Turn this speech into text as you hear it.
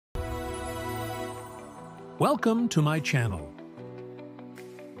Welcome to my channel.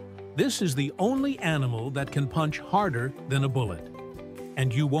 This is the only animal that can punch harder than a bullet.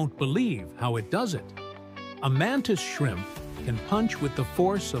 And you won't believe how it does it. A mantis shrimp can punch with the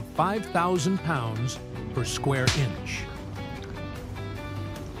force of 5,000 pounds per square inch.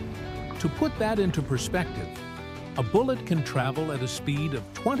 To put that into perspective, a bullet can travel at a speed of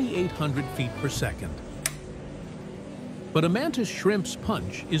 2,800 feet per second. But a mantis shrimp's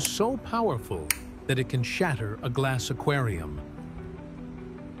punch is so powerful that it can shatter a glass aquarium.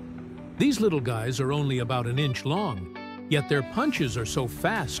 These little guys are only about an inch long, yet their punches are so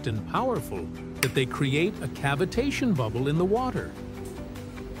fast and powerful that they create a cavitation bubble in the water.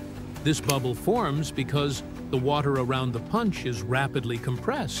 This bubble forms because the water around the punch is rapidly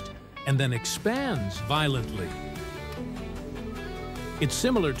compressed and then expands violently. It's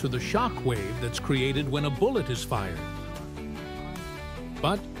similar to the shockwave that's created when a bullet is fired.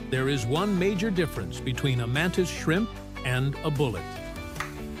 But there is one major difference between a mantis shrimp and a bullet.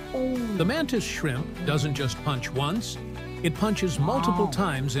 The mantis shrimp doesn't just punch once, it punches multiple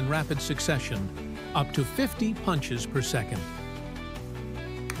times in rapid succession, up to 50 punches per second.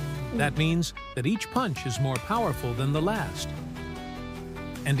 That means that each punch is more powerful than the last.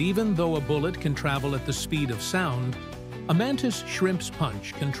 And even though a bullet can travel at the speed of sound, a mantis shrimp's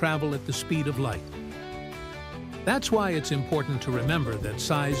punch can travel at the speed of light. That's why it's important to remember that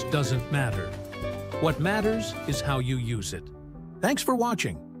size doesn't matter. What matters is how you use it. Thanks for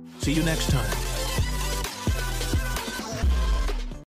watching. See you next time.